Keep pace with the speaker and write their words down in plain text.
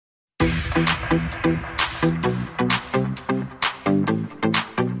Let's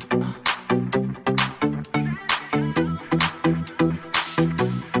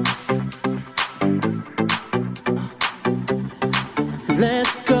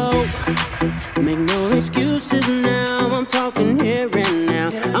go. Make no excuses now. I'm talking here and now.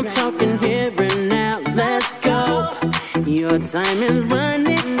 I'm talking here and now. Let's go. Your time is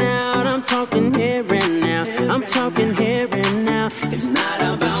running out. I'm talking here and now. I'm talking here and now. It's not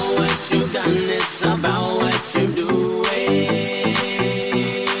about what you've done, it's about what you're doing.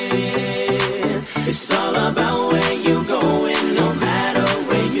 It's all about where you're going, no matter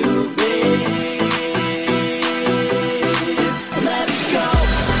where you've been. Let's go.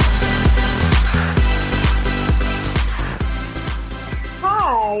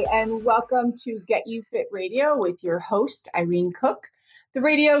 Hi, and welcome to Get You Fit Radio with your host, Irene Cook, the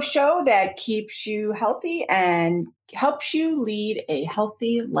radio show that keeps you healthy and helps you lead a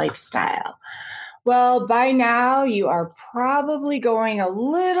healthy lifestyle. Well, by now you are probably going a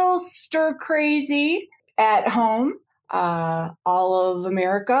little stir crazy at home. All of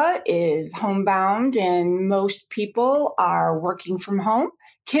America is homebound and most people are working from home.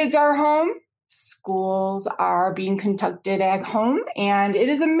 Kids are home. Schools are being conducted at home, and it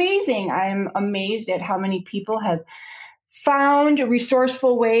is amazing. I'm amazed at how many people have found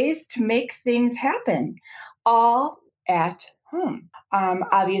resourceful ways to make things happen, all at home.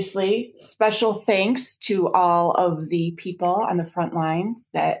 Obviously, special thanks to all of the people on the front lines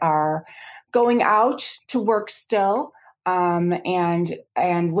that are going out to work still.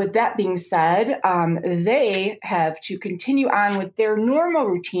 And with that being said, they have to continue on with their normal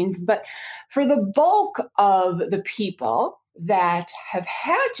routines. But for the bulk of the people that have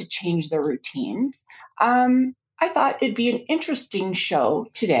had to change their routines, I thought it'd be an interesting show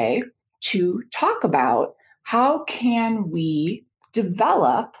today to talk about how can we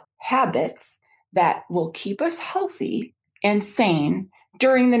develop habits that will keep us healthy and sane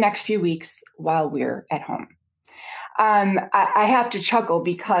during the next few weeks while we're at home. I have to chuckle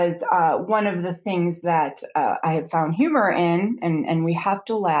because one of the things that I have found humor in, and we have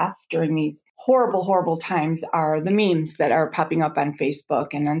to laugh during these horrible, horrible times, are the memes that are popping up on Facebook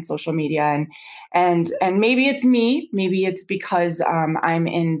and on social media. And maybe it's me, maybe it's because I'm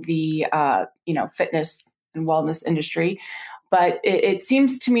in the fitness and wellness industry. But it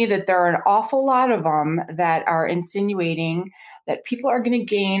seems to me that there are an awful lot of them that are insinuating that people are going to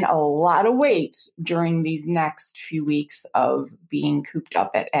gain a lot of weight during these next few weeks of being cooped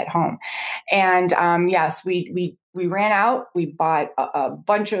up at home. And yes, we ran out. We bought a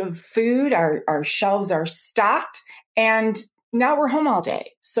bunch of food. Our shelves are stocked, and now we're home all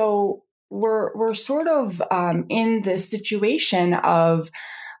day. So we're sort of in the situation of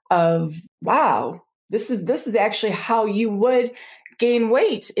wow. This is actually how you would gain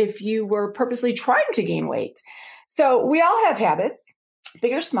weight if you were purposely trying to gain weight. So we all have habits,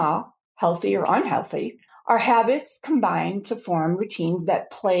 big or small, healthy or unhealthy. Our habits combine to form routines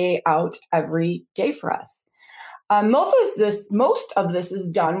that play out every day for us. Most of this is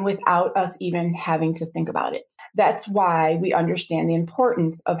done without us even having to think about it. That's why we understand the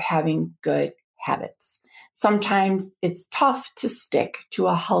importance of having good habits. Sometimes it's tough to stick to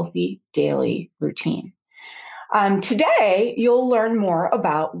a healthy daily routine. Today, you'll learn more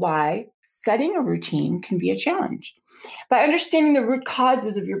about why setting a routine can be a challenge. By understanding the root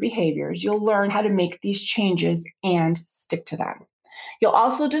causes of your behaviors, you'll learn how to make these changes and stick to them. You'll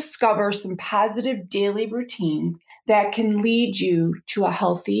also discover some positive daily routines that can lead you to a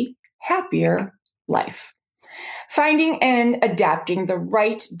healthy, happier life. Finding and adapting the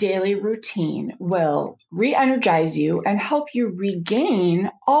right daily routine will re-energize you and help you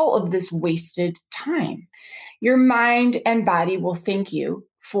regain all of this wasted time. Your mind and body will thank you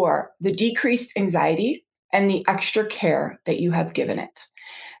for the decreased anxiety and the extra care that you have given it.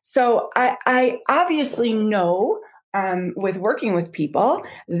 So I obviously know with working with people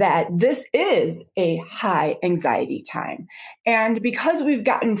that this is a high anxiety time. And because we've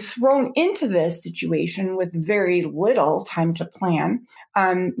gotten thrown into this situation with very little time to plan,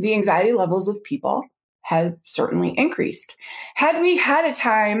 the anxiety levels of people have certainly increased. Had we had a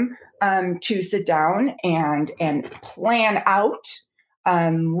time to sit down and plan out,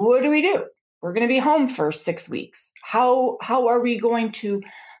 what do? We're going to be home for 6 weeks. How are we going to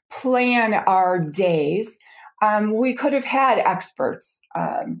plan our days? We could have had experts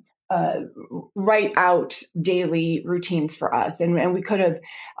write out daily routines for us, and we could have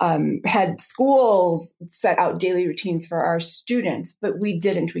had schools set out daily routines for our students, but we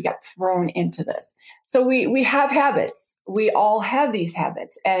didn't. We got thrown into this. So we have habits. We all have these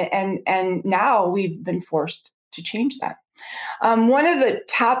habits, and now we've been forced to change them. One of the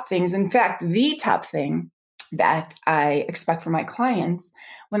top things, in fact, the top thing that I expect from my clients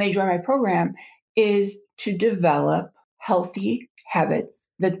when they join my program is to develop healthy habits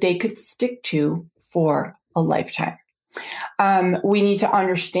that they could stick to for a lifetime. We need to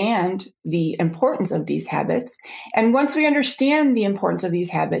understand the importance of these habits. And once we understand the importance of these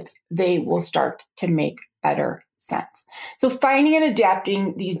habits, they will start to make better sense. So finding and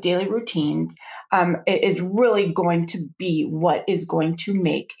adapting these daily routines is really going to be what is going to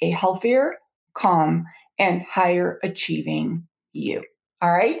make a healthier, calm, and higher achieving you.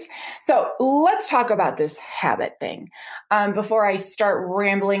 All right. So let's talk about this habit thing before I start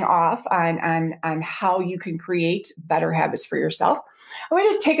rambling off on how you can create better habits for yourself. I'm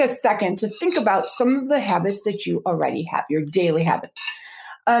going to take a second to think about some of the habits that you already have, your daily habits.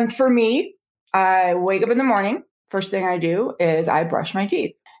 For me, I wake up in the morning. First thing I do is I brush my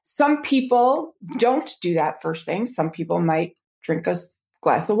teeth. Some people don't do that first thing. Some people might drink a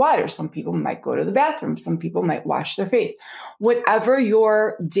glass of water. Some people might go to the bathroom. Some people might wash their face. Whatever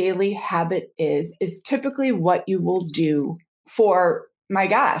your daily habit is typically what you will do for, my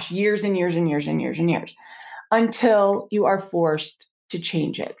gosh, years and years and years and years and years until you are forced to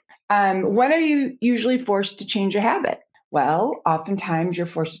change it. When are you usually forced to change a habit? Well, oftentimes you're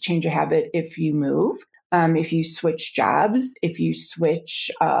forced to change a habit if you move, if you switch jobs, if you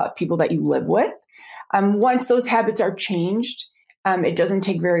switch people that you live with. Once those habits are changed, it doesn't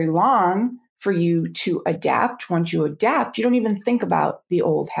take very long for you to adapt. Once you adapt, you don't even think about the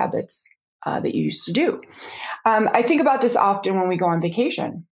old habits that you used to do. I think about this often when we go on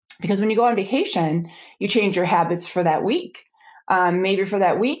vacation, because when you go on vacation, you change your habits for that week. Maybe for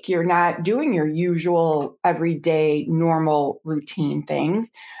that week, you're not doing your usual everyday normal routine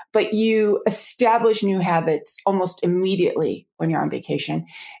things, but you establish new habits almost immediately when you're on vacation.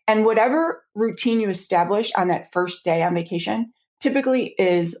 And whatever routine you establish on that first day on vacation typically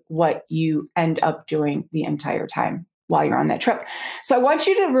is what you end up doing the entire time while you're on that trip. So I want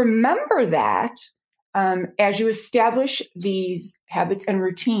you to remember that as you establish these habits and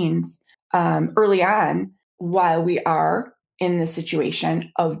routines early on while we are in the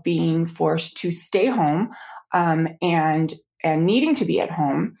situation of being forced to stay home and needing to be at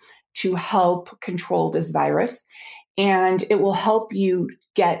home to help control this virus. And it will help you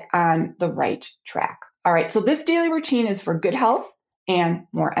get on the right track. All right, so this daily routine is for good health and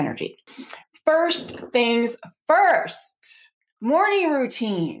more energy. First things first, morning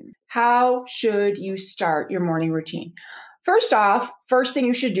routine. How should you start your morning routine? First off, first thing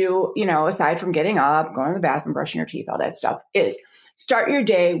you should do, aside from getting up, going to the bathroom, brushing your teeth, all that stuff, is start your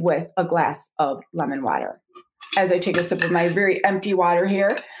day with a glass of lemon water. As I take a sip of my very empty water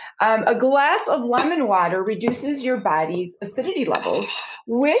here, a glass of lemon water reduces your body's acidity levels,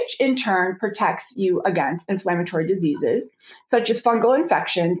 which in turn protects you against inflammatory diseases such as fungal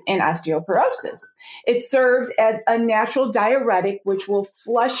infections and osteoporosis. It serves as a natural diuretic, which will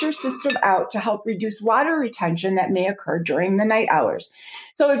flush your system out to help reduce water retention that may occur during the night hours.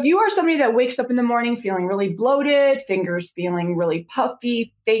 So if you are somebody that wakes up in the morning feeling really bloated, fingers feeling really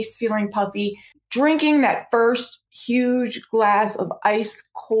puffy, face feeling puffy, drinking that first huge glass of ice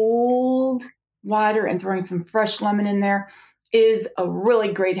cold water and throwing some fresh lemon in there is a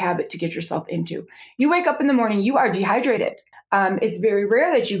really great habit to get yourself into. You wake up in the morning, you are dehydrated. It's very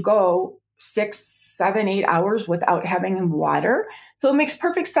rare that you go 6, 7, 8 hours without having water. So it makes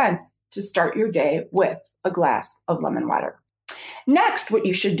perfect sense to start your day with a glass of lemon water. Next, what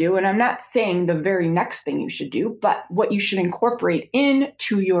you should do, and I'm not saying the very next thing you should do, but what you should incorporate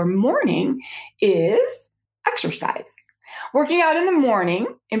into your morning is exercise. Working out in the morning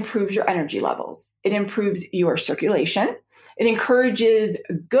improves your energy levels. It improves your circulation. It encourages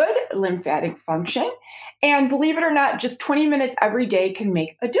good lymphatic function. And believe it or not, just 20 minutes every day can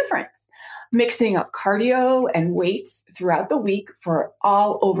make a difference. Mixing up cardio and weights throughout the week for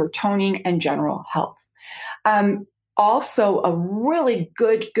all over toning and general health. Also, a really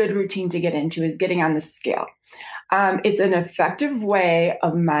good routine to get into is getting on the scale. It's an effective way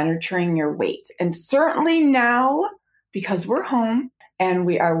of monitoring your weight. And certainly now, because we're home and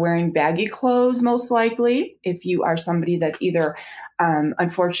we are wearing baggy clothes, most likely, if you are somebody that's either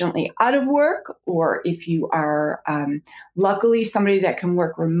unfortunately out of work, or if you are luckily somebody that can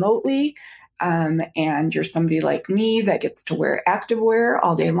work remotely, and you're somebody like me that gets to wear activewear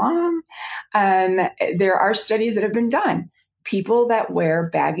all day long, there are studies that have been done. People that wear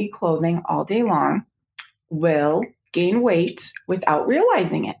baggy clothing all day long will gain weight without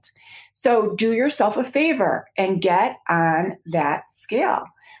realizing it. So do yourself a favor and get on that scale.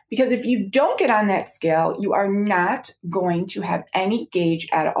 Because if you don't get on that scale, you are not going to have any gauge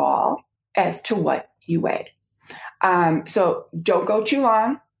at all as to what you weigh. So don't go too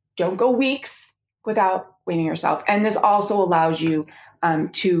long. Don't go weeks without weaning yourself. And this also allows you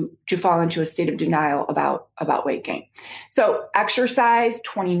to fall into a state of denial about weight gain. So exercise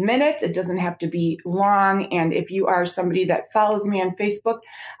 20 minutes. It doesn't have to be long. And if you are somebody that follows me on Facebook,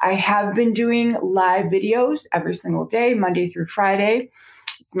 I have been doing live videos every single day, Monday through Friday.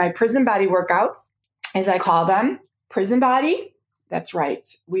 It's my prison body workouts, as I call them. Prison body. That's right.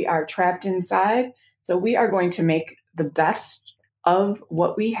 We are trapped inside. So we are going to make the best of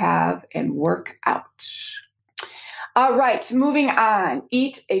what we have and work out. All right, moving on.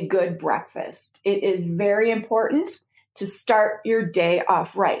 Eat a good breakfast. It is very important to start your day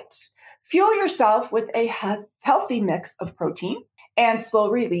off right. Fuel yourself with a healthy mix of protein and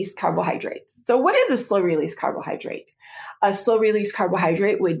slow-release carbohydrates. So what is a slow-release carbohydrate? A slow-release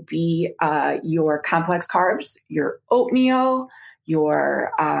carbohydrate would be your complex carbs, your oatmeal,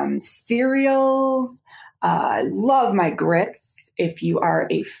 your cereals. I love my grits. If you are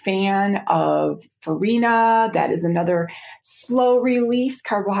a fan of farina, that is another slow-release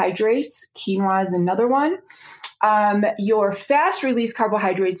carbohydrate. Quinoa is another one. Your fast-release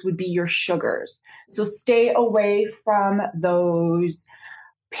carbohydrates would be your sugars. So stay away from those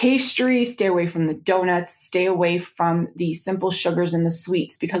pastries, stay away from the donuts, stay away from the simple sugars and the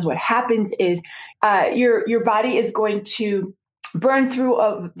sweets, because what happens is your body is going to burn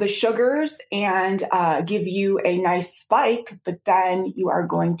through the sugars and give you a nice spike, but then you are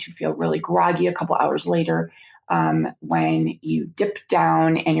going to feel really groggy a couple hours later when you dip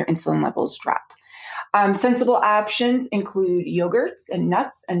down and your insulin levels drop. Sensible options include yogurts and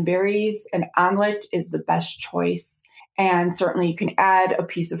nuts and berries. An omelet is the best choice. And certainly you can add a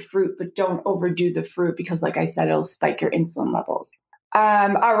piece of fruit, but don't overdo the fruit because, like I said, it'll spike your insulin levels.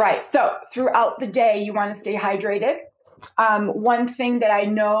 All right. So throughout the day, you want to stay hydrated. One thing that I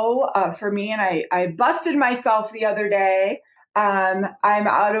know for me, and I busted myself the other day, I'm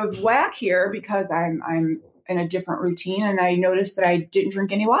out of whack here because I'm in a different routine, and I noticed that I didn't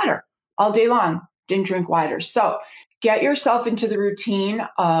drink any water all day long. Didn't drink water. So get yourself into the routine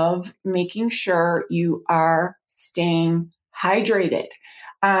of making sure you are staying hydrated.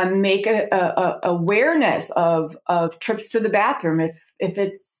 Make a awareness of trips to the bathroom. If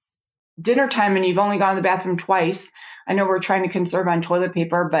it's dinner time and you've only gone to the bathroom twice, I know we're trying to conserve on toilet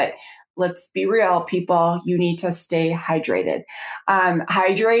paper, but let's be real, people. You need to stay hydrated.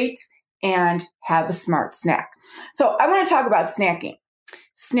 Hydrate and have a smart snack. So I want to talk about snacking.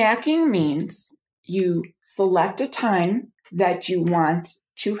 Snacking means you select a time that you want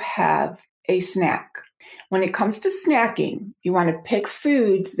to have a snack. When it comes to snacking, you want to pick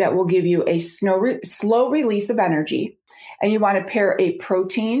foods that will give you a slow release of energy, and you want to pair a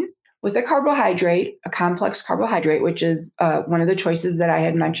protein with a carbohydrate, a complex carbohydrate, which is one of the choices that I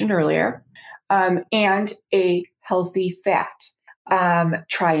had mentioned earlier, and a healthy fat.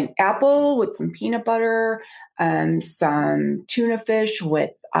 Try an apple with some peanut butter, some tuna fish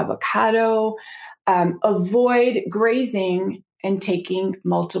with avocado. Avoid grazing and taking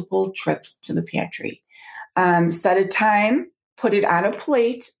multiple trips to the pantry. Set a time, put it on a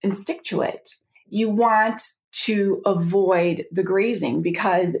plate, and stick to it. You want to avoid the grazing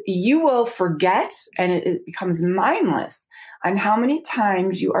because you will forget, and it becomes mindless, on how many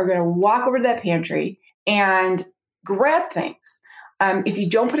times you are going to walk over to that pantry and grab things. If you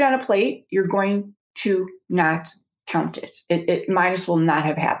don't put it on a plate, you're going to not count it. It minus will not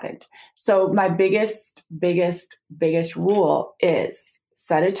have happened. So my biggest rule is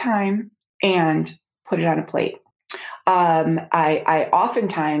set a time and put it on a plate. I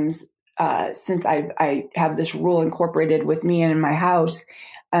oftentimes, since I have this rule incorporated with me and in my house,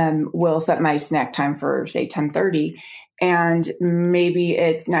 will set my snack time for, say, 10:30, and maybe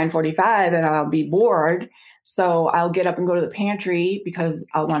it's 9:45 and I'll be bored. So I'll get up and go to the pantry because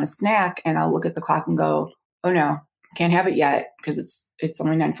I'll want a snack, and I'll look at the clock and go, oh no, can't have it yet because it's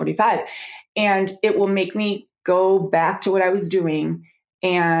only 9:45. And it will make me go back to what I was doing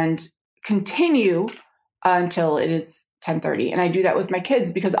and continue until it is 10:30. And I do that with my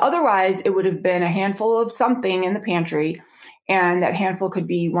kids because otherwise it would have been a handful of something in the pantry, and that handful could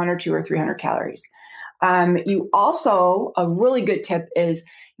be 1 or 2 or 300 calories. You also, a really good tip is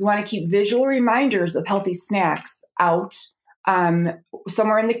you want to keep visual reminders of healthy snacks out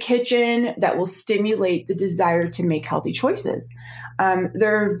somewhere in the kitchen that will stimulate the desire to make healthy choices.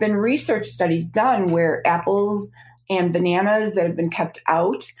 There have been research studies done where apples and bananas that have been kept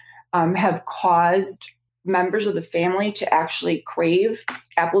out have caused members of the family to actually crave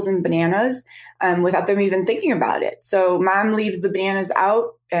apples and bananas without them even thinking about it. So mom leaves the bananas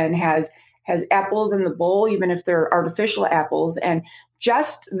out and has apples in the bowl, even if they're artificial apples, and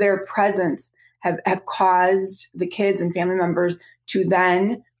just their presence have caused the kids and family members to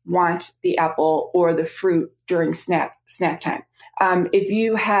then want the apple or the fruit during snack time. If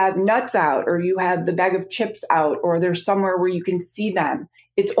you have nuts out or you have the bag of chips out or there's somewhere where you can see them,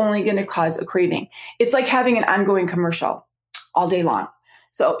 it's only going to cause a craving. It's like having an ongoing commercial all day long.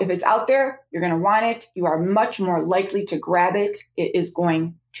 So if it's out there, you're going to want it. You are much more likely to grab it. It is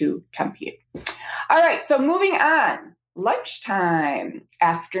going to tempt you. All right, so moving on, lunchtime,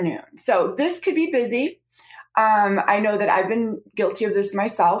 afternoon. So this could be busy. I know that I've been guilty of this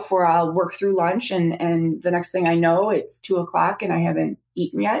myself, where I'll work through lunch and the next thing I know, it's 2:00 and I haven't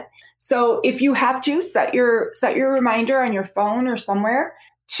eaten yet. So if you have to set your reminder on your phone or somewhere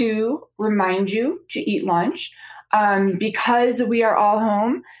to remind you to eat lunch, because we are all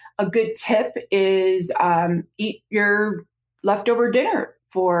home, a good tip is eat your leftover dinner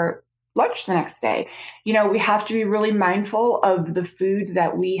for lunch the next day. We have to be really mindful of the food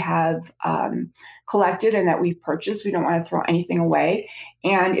that we have collected and that we've purchased. We don't want to throw anything away.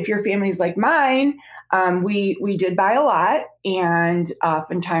 And if your family is like mine, we did buy a lot, and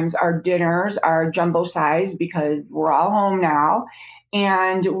oftentimes our dinners are jumbo size because we're all home now.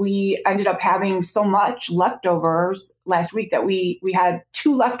 And we ended up having so much leftovers last week that we had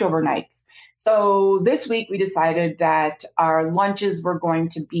 2 leftover nights. So this week we decided that our lunches were going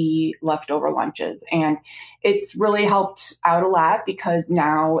to be leftover lunches. And it's really helped out a lot because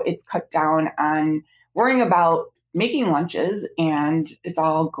now it's cut down on worrying about making lunches, and it's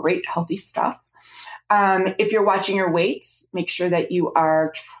all great, healthy stuff. If you're watching your weight, make sure that you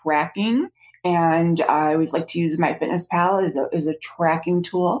are tracking. And I always like to use MyFitnessPal as a tracking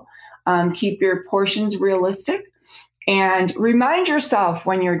tool. Keep your portions realistic and remind yourself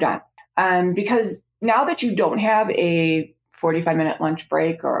when you're done. Because now that you don't have a 45-minute lunch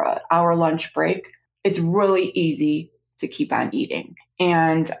break or an hour lunch break, it's really easy to keep on eating.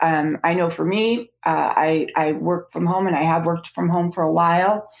 And I know for me, I work from home, and I have worked from home for a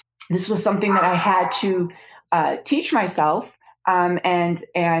while. This was something that I had to teach myself.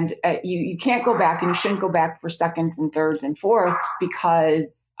 You can't go back, and you shouldn't go back for seconds and thirds and fourths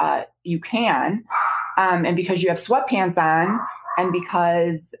because you can, and because you have sweatpants on, and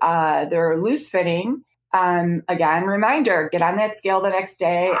because they're loose fitting. Again, reminder: get on that scale the next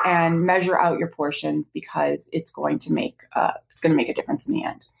day and measure out your portions, because it's going to make a difference in the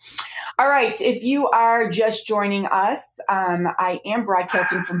end. All right, if you are just joining us, I am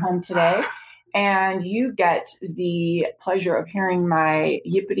broadcasting from home today. And you get the pleasure of hearing my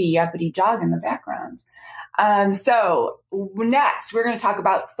yippity-yappity dog in the background. So next, we're going to talk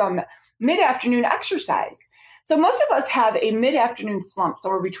about some mid-afternoon exercise. So most of us have a mid-afternoon slump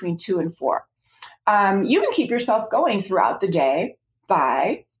somewhere between 2 and 4. You can keep yourself going throughout the day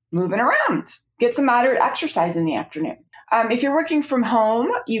by moving around. Get some moderate exercise in the afternoon. If you're working from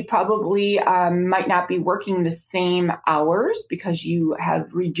home, you probably might not be working the same hours because you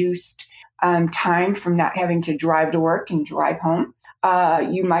have reduced time from not having to drive to work and drive home.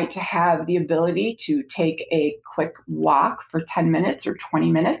 You might have the ability to take a quick walk for 10 minutes or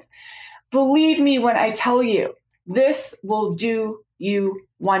 20 minutes. Believe me when I tell you, this will do you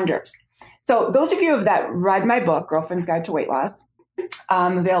wonders. So those of you that read my book, Girlfriend's Guide to Weight Loss,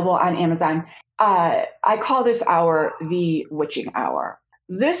 available on Amazon, I call this hour the witching hour.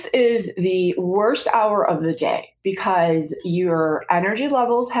 This is the worst hour of the day because your energy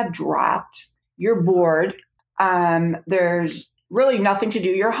levels have dropped, you're bored, there's really nothing to do,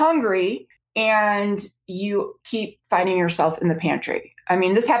 you're hungry, and you keep finding yourself in the pantry. I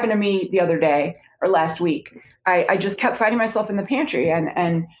mean, this happened to me the other day or last week. I just kept finding myself in the pantry,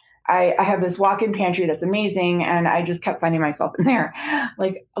 and I have this walk-in pantry that's amazing, and I just kept finding myself in there.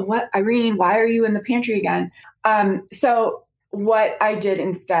 Like, what, Irene, why are you in the pantry again? So what I did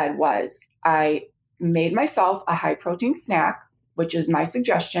instead was I made myself a high protein snack, which is my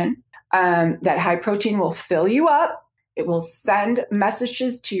suggestion. That high protein will fill you up. It will send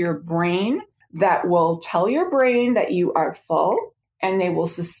messages to your brain that will tell your brain that you are full, and they will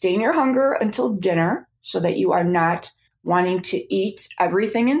sustain your hunger until dinner so that you are not wanting to eat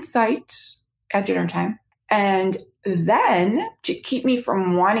everything in sight at dinner time. And then to keep me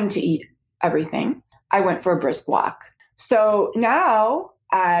from wanting to eat everything, I went for a brisk walk. So now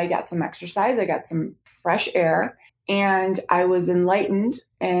I got some exercise, I got some fresh air, and I was enlightened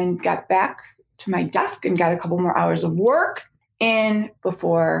and got back to my desk and got a couple more hours of work in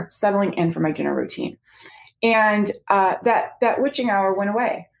before settling in for my dinner routine. And that witching hour went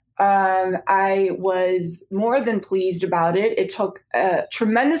away. I was more than pleased about it. It took a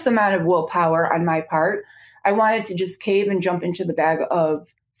tremendous amount of willpower on my part. I wanted to just cave and jump into the bag of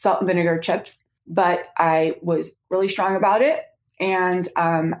salt and vinegar chips, but I was really strong about it. And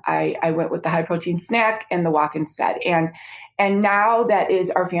I went with the high protein snack and the walk instead. And now that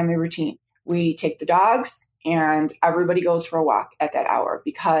is our family routine. We take the dogs and everybody goes for a walk at that hour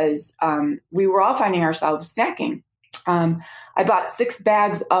because we were all finding ourselves snacking. I bought 6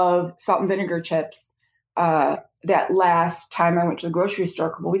 bags of salt and vinegar chips that last time I went to the grocery store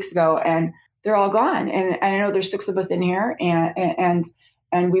a couple weeks ago, and they're all gone. And I know there's 6 of us in here, and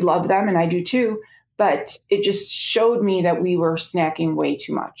we love them, and I do too. But it just showed me that we were snacking way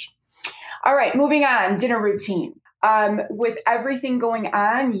too much. All right, moving on, dinner routine. With everything going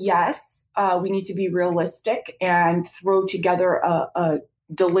on, yes, we need to be realistic and throw together a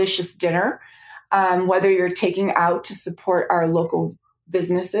delicious dinner, whether you're taking out to support our local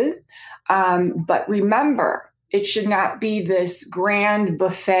businesses. But remember, it should not be this grand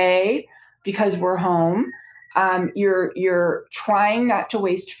buffet because we're home. You're trying not to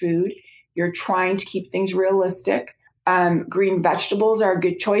waste food. You're trying to keep things realistic. Green vegetables are a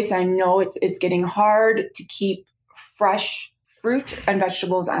good choice. I know it's getting hard to keep fresh fruit and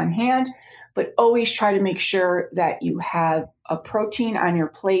vegetables on hand, but always try to make sure that you have a protein on your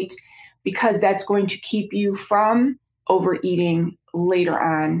plate because that's going to keep you from overeating later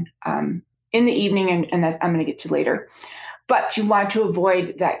on in the evening, and that I'm going to get to later. But you want to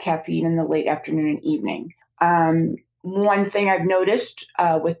avoid that caffeine in the late afternoon and evening. One thing I've noticed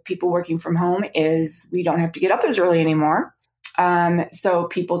with people working from home is we don't have to get up as early anymore. So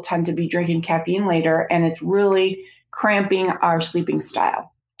people tend to be drinking caffeine later, and it's really cramping our sleeping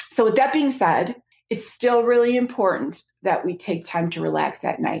style. So with that being said, it's still really important that we take time to relax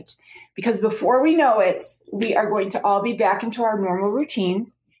at night because before we know it, we are going to all be back into our normal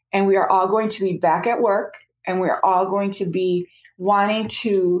routines, and we are all going to be back at work, and we are all going to be wanting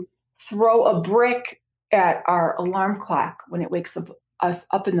to throw a brick at our alarm clock when it wakes us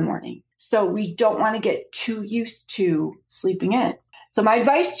up in the morning. So we don't want to get too used to sleeping in. So my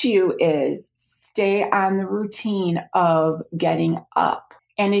advice to you is stay on the routine of getting up.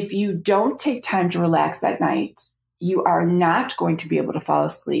 And if you don't take time to relax at night, you are not going to be able to fall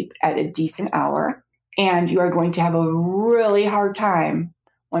asleep at a decent hour. And you are going to have a really hard time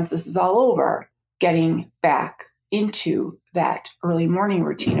once this is all over getting back into that early morning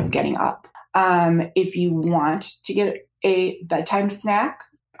routine of getting up. If you want to get a bedtime snack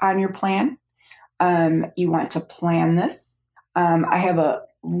on your plan, you want to plan this. I have a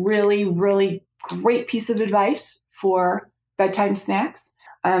really, really great piece of advice for bedtime snacks.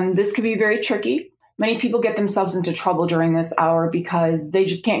 This could be very tricky. Many people get themselves into trouble during this hour because they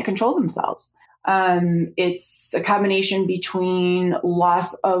just can't control themselves. It's a combination between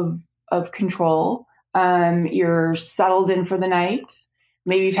loss of control. You're settled in for the night.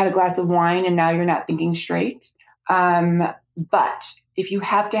 Maybe you've had a glass of wine and now you're not thinking straight. But if you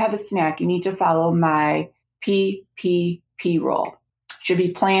have to have a snack, you need to follow my PPP rule. It should be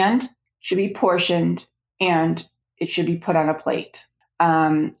planned, should be portioned, and it should be put on a plate.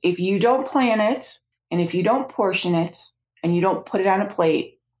 If you don't plan it, and if you don't portion it, and you don't put it on a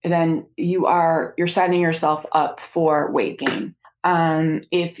plate, then you're setting yourself up for weight gain.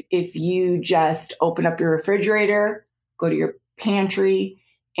 If you just open up your refrigerator, go to your pantry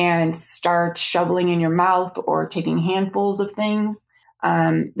and start shoveling in your mouth or taking handfuls of things,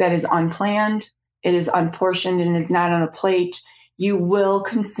 that is unplanned, it is unportioned, and is not on a plate, you will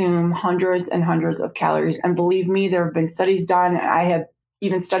consume hundreds and hundreds of calories. And believe me, there have been studies done, and I have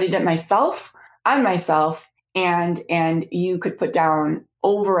even studied it myself, and you could put down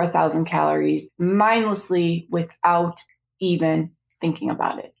over 1,000 calories mindlessly without even thinking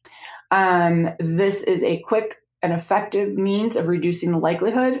about it. This is a quick and effective means of reducing the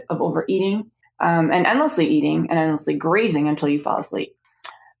likelihood of overeating and endlessly eating and endlessly grazing until you fall asleep.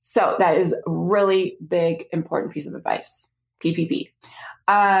 So that is a really big, important piece of advice, PPP.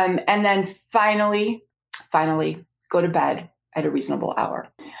 And then finally, go to bed at a reasonable hour.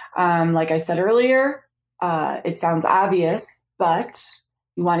 Like I said earlier, it sounds obvious, but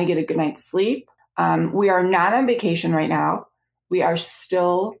you want to get a good night's sleep. We are not on vacation right now. We are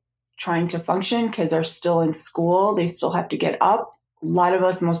still trying to function. Kids are still in school. They still have to get up.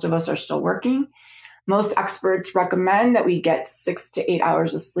 Most of us are still working. Most experts recommend that we get 6 to 8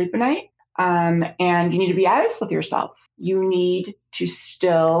 hours of sleep a night. And you need to be honest with yourself. You need to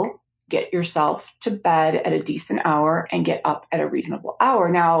still get yourself to bed at a decent hour and get up at a reasonable hour.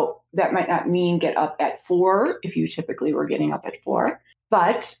 Now, that might not mean get up at 4 if you typically were getting up at 4.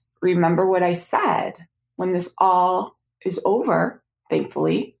 But remember what I said. When this all is over,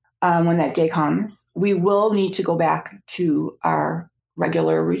 thankfully, when that day comes, we will need to go back to our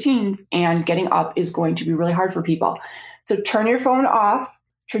regular routines, and getting up is going to be really hard for people. So turn your phone off,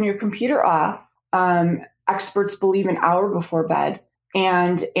 turn your computer off. I experts believe an hour before bed.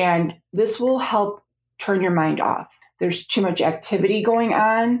 And this will help turn your mind off. There's too much activity going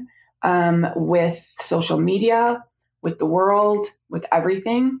on with social media, with the world, with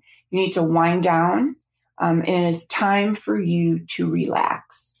everything. You need to wind down. And it is time for you to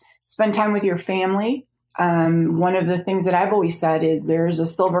relax. Spend time with your family. One of the things that I've always said is there's a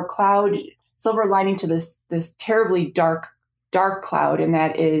silver lining to this terribly dark cloud, and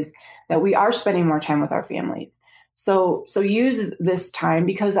that is that we are spending more time with our families. So use this time,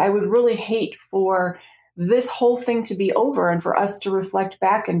 because I would really hate for this whole thing to be over and for us to reflect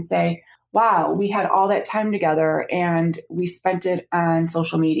back and say, wow, we had all that time together and we spent it on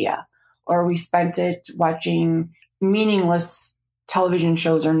social media, or we spent it watching meaningless television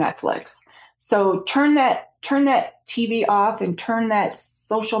shows or Netflix. So turn that TV off and turn that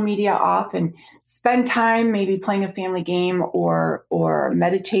social media off and spend time maybe playing a family game or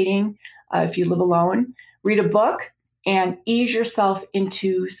meditating if you live alone. Read a book and ease yourself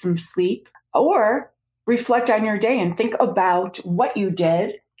into some sleep, or reflect on your day and think about what you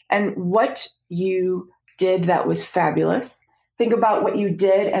did and what you did that was fabulous. Think about what you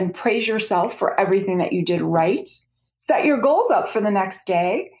did and praise yourself for everything that you did right. Set your goals up for the next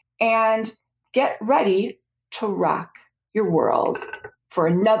day and get ready to rock your world for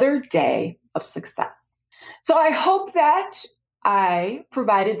another day of success. So I hope that I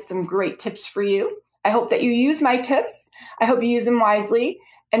provided some great tips for you. I hope that you use my tips. I hope you use them wisely,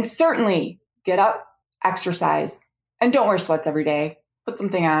 and certainly get up, exercise, and don't wear sweats every day. Put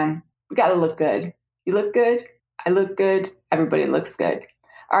something on. We got to look good. You look good. I look good. Everybody looks good.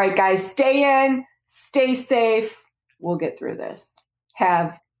 All right, guys, stay in, stay safe. We'll get through this.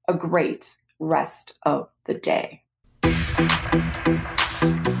 Have a great rest of the day.